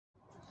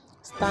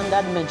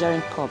Standard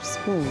measuring cups,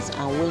 spoons,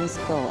 and weighing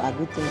scale are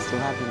good things to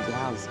have in the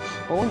house.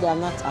 But when they are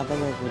not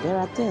available, there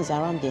are things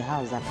around the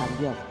house that can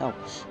be of help.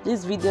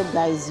 This video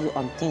guides you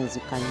on things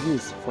you can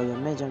use for your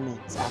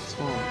measurements at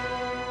home.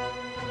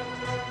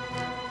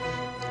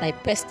 I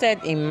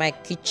pasted in my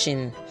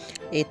kitchen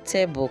a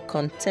table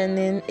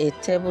containing a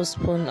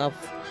tablespoon of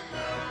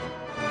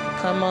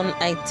common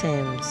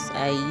items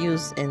I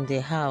use in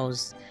the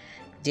house,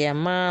 their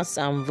mass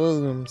and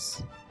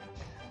volumes.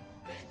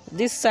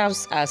 This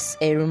serves as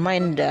a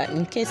reminder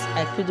in case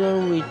I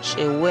couldn't reach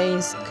a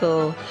weighing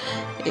scale,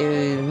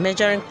 a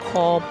measuring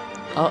cup,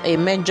 or a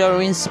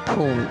measuring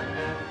spoon.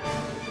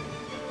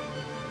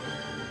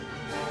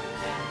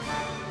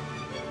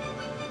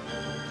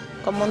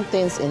 Common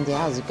things in the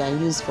house you can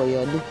use for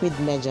your liquid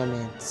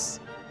measurements.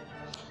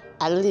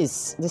 At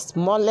least the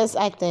smallest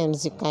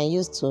items you can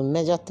use to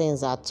measure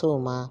things at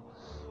home are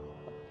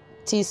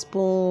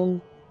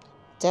teaspoon,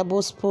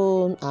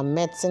 tablespoon, and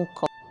medicine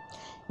cup.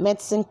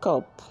 Medicine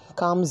cup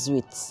comes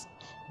with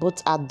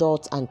both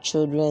adult and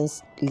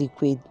children's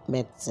liquid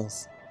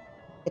medicines.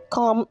 They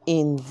come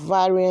in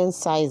varying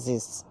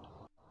sizes.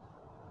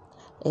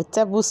 A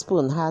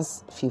tablespoon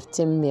has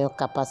 15 ml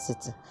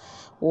capacity.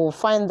 We'll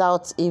find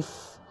out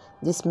if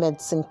this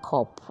medicine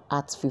cup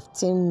at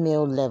 15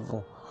 ml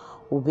level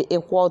will be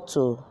equal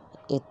to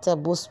a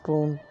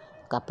tablespoon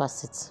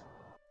capacity.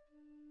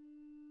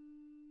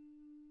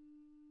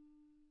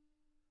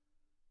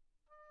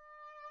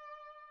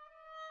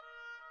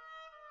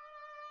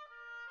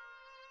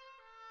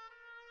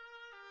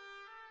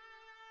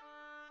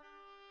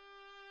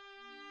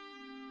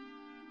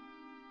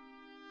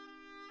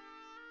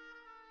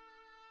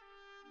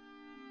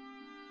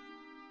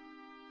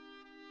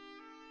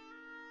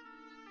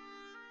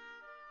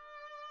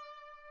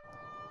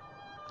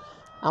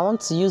 I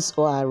want to use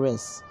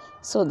ORS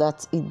so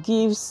that it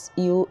gives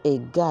you a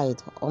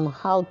guide on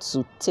how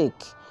to take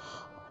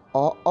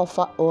or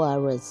offer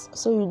ORS,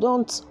 so you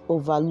don't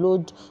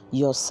overload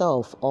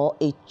yourself or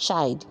a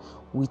child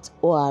with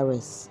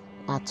ORS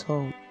at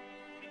home.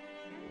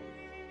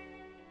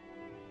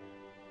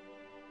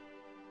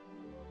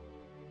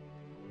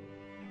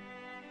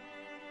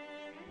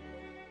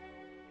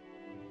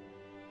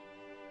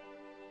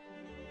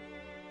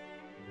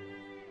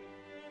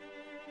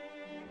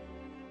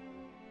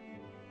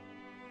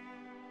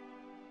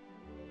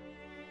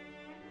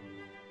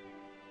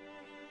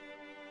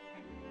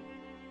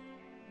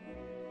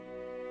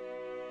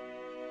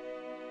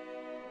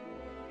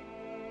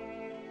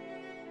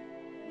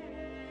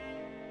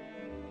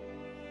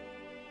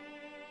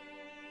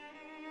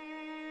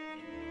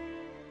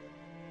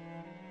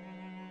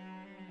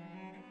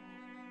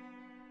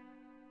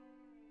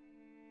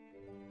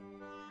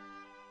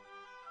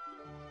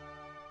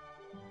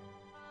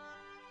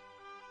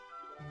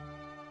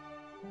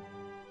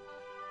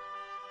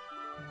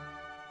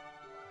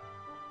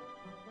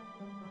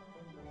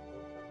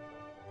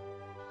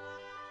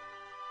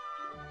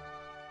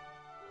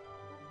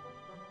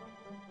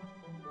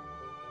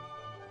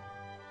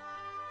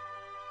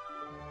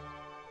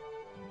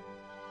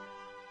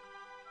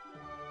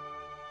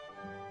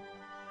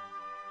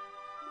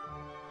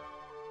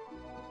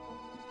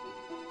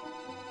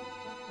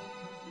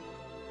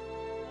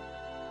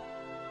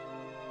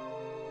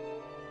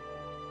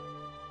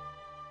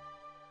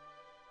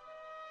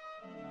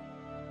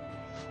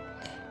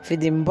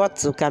 Feeding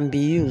bottle can be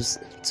used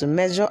to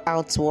measure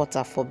out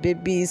water for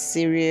baby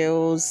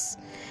cereals,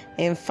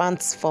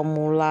 infants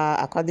formula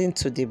according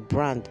to the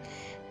brand.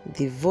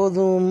 The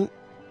volume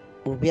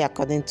will be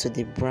according to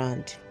the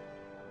brand.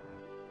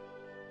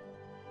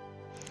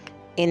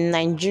 In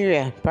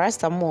Nigeria,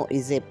 paracetamol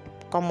is a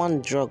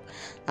common drug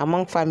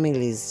among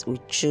families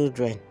with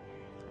children.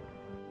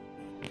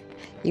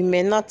 You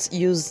may not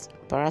use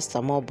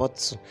paracetamol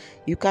bottle.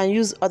 You can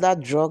use other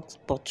drug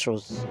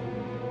bottles.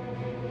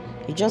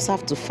 You just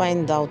have to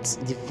find out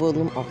the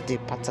volume of the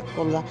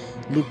particular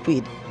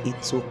liquid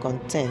it will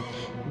contain.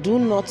 Do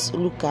not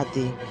look at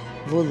the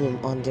volume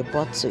on the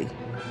bottle.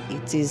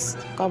 It is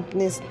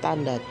company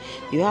standard.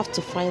 You have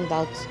to find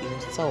out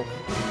yourself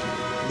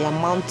the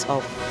amount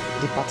of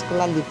the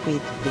particular liquid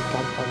it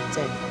can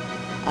contain,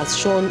 as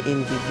shown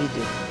in the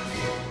video.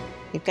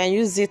 You can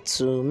use it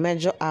to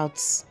measure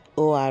out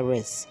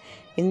ORS.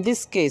 In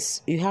this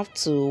case, you have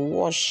to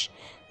wash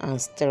and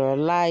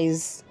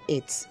sterilize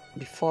it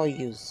before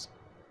use.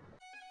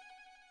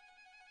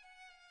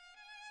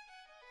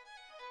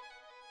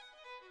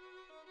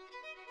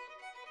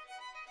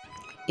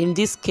 In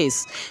this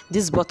case,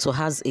 this bottle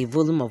has a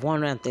volume of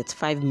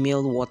 135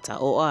 ml water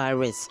or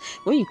ORS.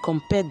 When you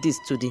compare this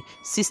to the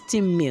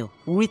 60 ml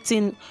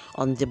written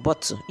on the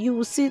bottle, you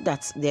will see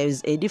that there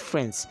is a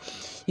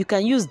difference. You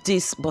can use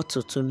this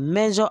bottle to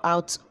measure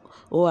out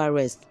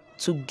ORS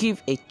to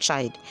give a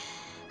child,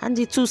 and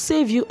it will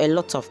save you a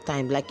lot of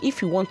time. Like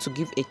if you want to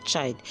give a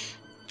child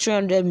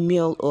 300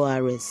 ml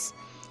ORS,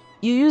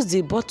 you use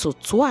the bottle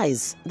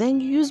twice, then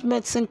you use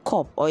medicine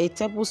cup or a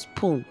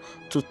tablespoon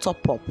to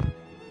top up.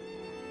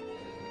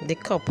 The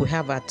cup we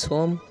have at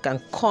home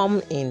can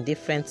come in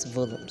different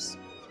volumes.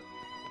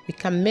 We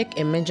can make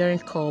a measuring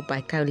cup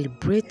by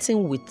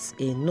calibrating with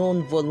a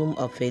known volume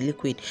of a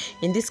liquid.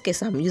 In this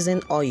case, I'm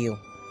using oil.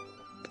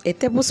 A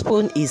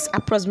tablespoon is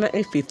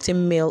approximately 15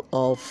 ml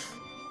of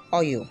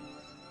oil.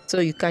 So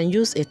you can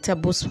use a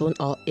tablespoon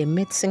or a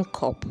mixing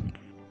cup.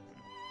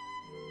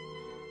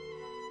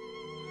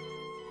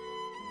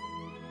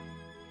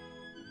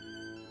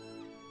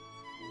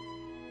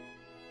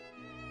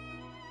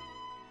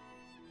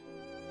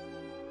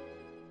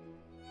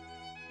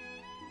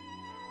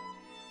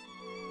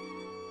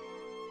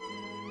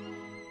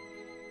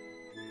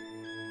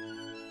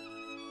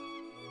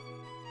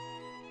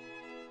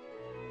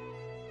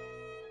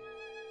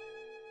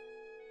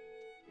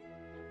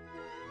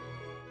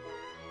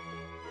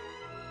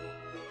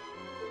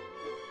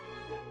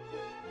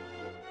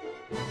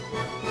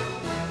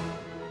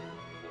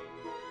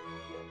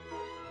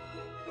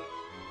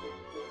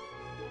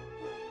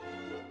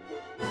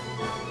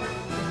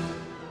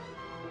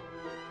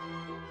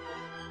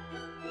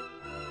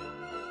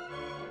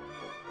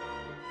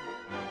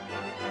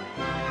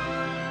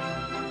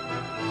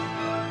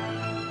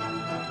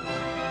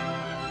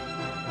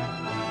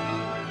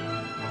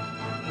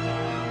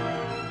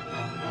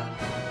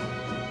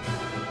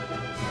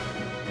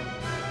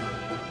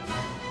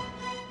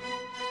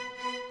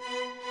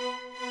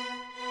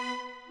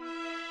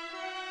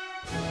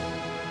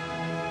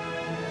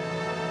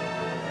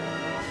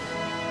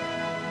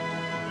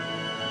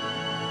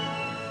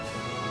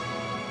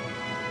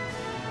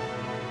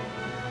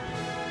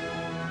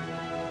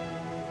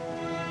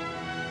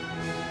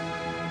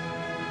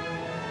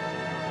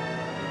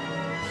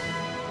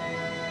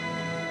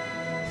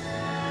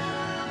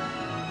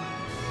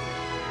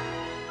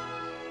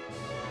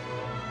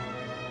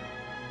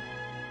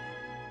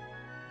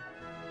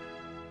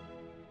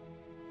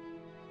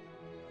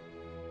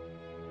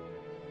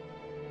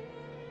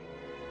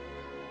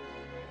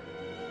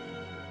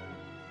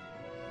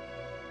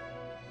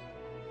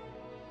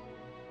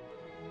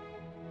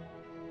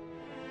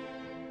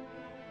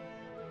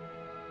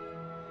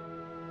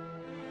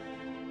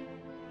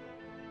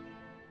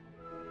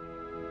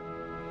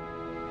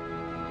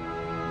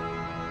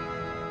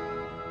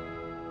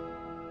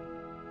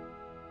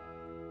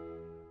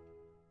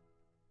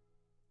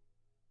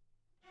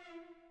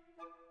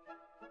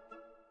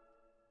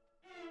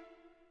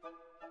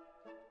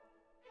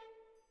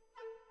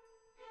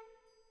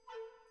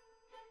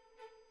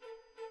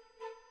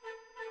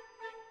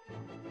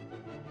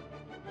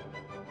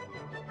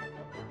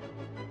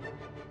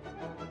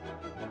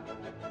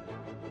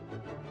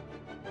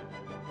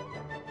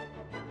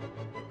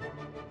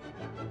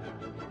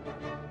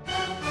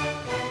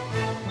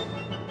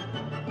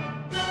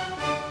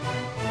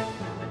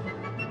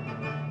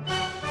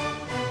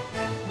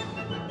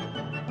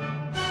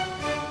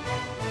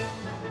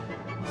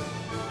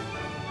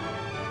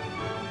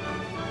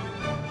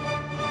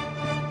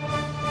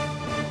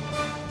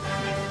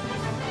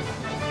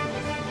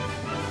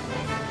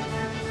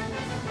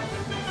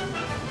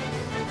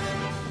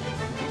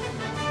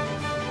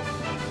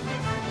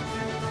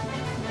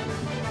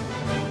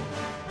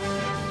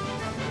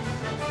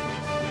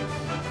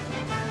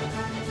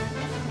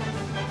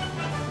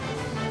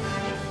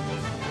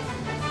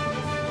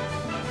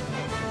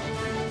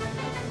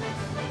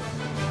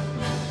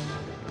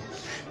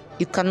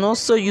 You can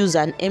also use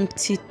an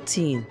empty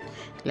tin,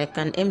 like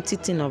an empty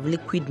tin of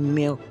liquid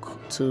milk,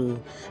 to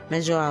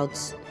measure out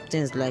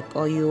things like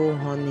oil,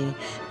 honey,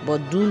 but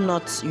do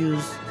not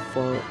use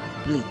for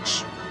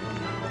bleach.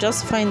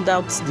 Just find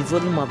out the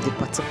volume of the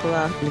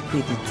particular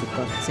liquid it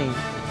will contain.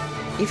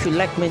 If you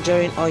like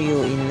measuring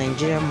oil in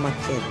Nigerian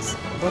markets,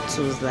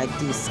 bottles like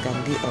this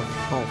can be of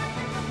help.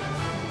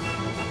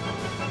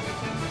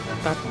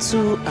 Part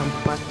 2 and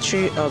part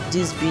 3 of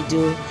this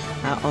video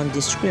are on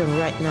the screen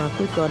right now.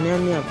 Click on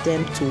any of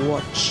them to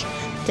watch.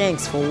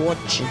 Thanks for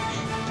watching.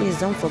 Please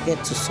don't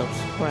forget to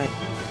subscribe.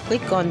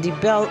 Click on the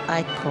bell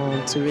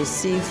icon to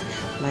receive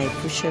my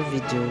future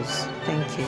videos. Thank you.